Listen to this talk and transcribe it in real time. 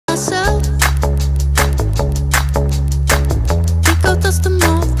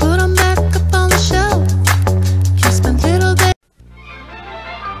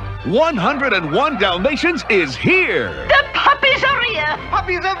101 Dalmatians is here. The puppies are here.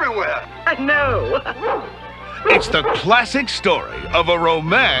 Puppies everywhere. I know. It's the classic story of a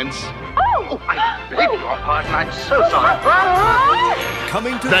romance Oh, I beg your pardon. I'm so sorry.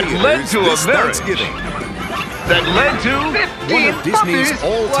 Coming to that led theaters to a this marriage. Thanksgiving. That led to One of Disney's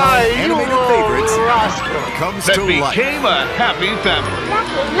all-time animated favorites comes that to life. became a happy family.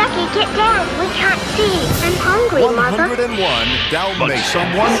 Lucky, get down. We can't see. I'm hungry, Mother. 101 But Dalmatians.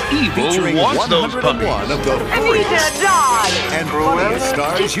 someone evil Featuring wants those 101 puppies. of the funniest and funniest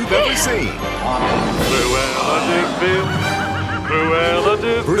stars you've ever seen. Cruella de Vil, Cruella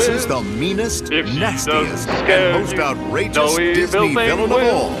de Vil. Versus the meanest, If she nastiest, doesn't scare and most you, outrageous no evil Disney thing villain of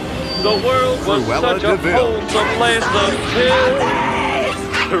will. all. The world was Cruella such de a Vil. wholesome place until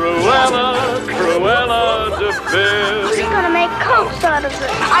Cruella, Cruella de Vil. She's gonna make coats out of it.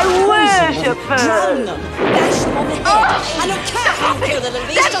 I worship her. Drown them. Dash them on the head. I don't care how you kill the little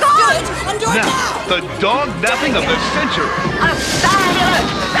beast. Just do it. And do it Now, now. the dog napping of the century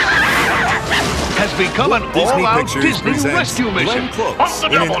has become an Disney all-out Pictures Disney presents rescue mission. Glenn Close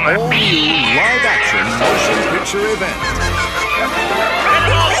in an all-new live-action motion picture event.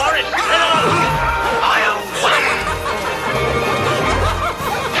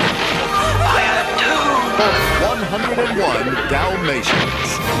 101 Dalmatians.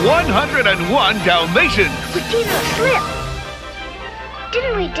 101 Dalmatians. We gave her a slip.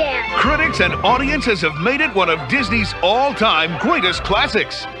 Didn't we, Dad? Critics and audiences have made it one of Disney's all-time greatest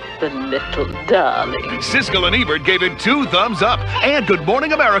classics. The little darling. Siskel and Ebert gave it 2 thumbs up, and Good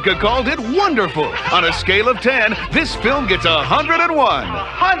Morning America called it wonderful. On a scale of 10, this film gets 101.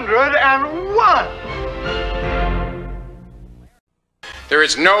 101. There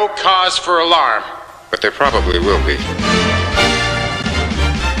is no cause for alarm, but there probably will be.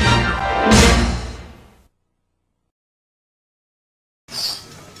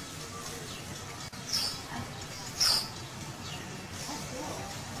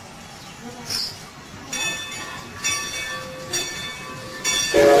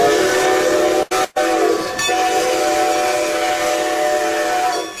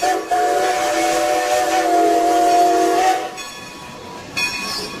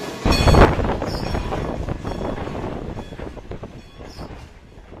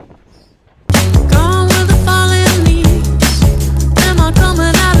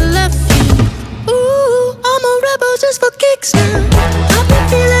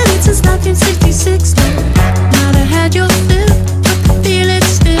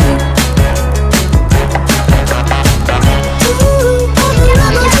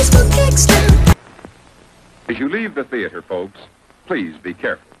 As you leave the theater, folks, please be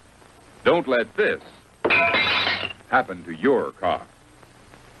careful. Don't let this happen to your car.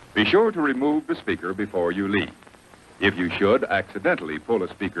 Be sure to remove the speaker before you leave. If you should accidentally pull a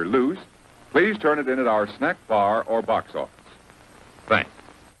speaker loose, please turn it in at our snack bar or box office. Thanks.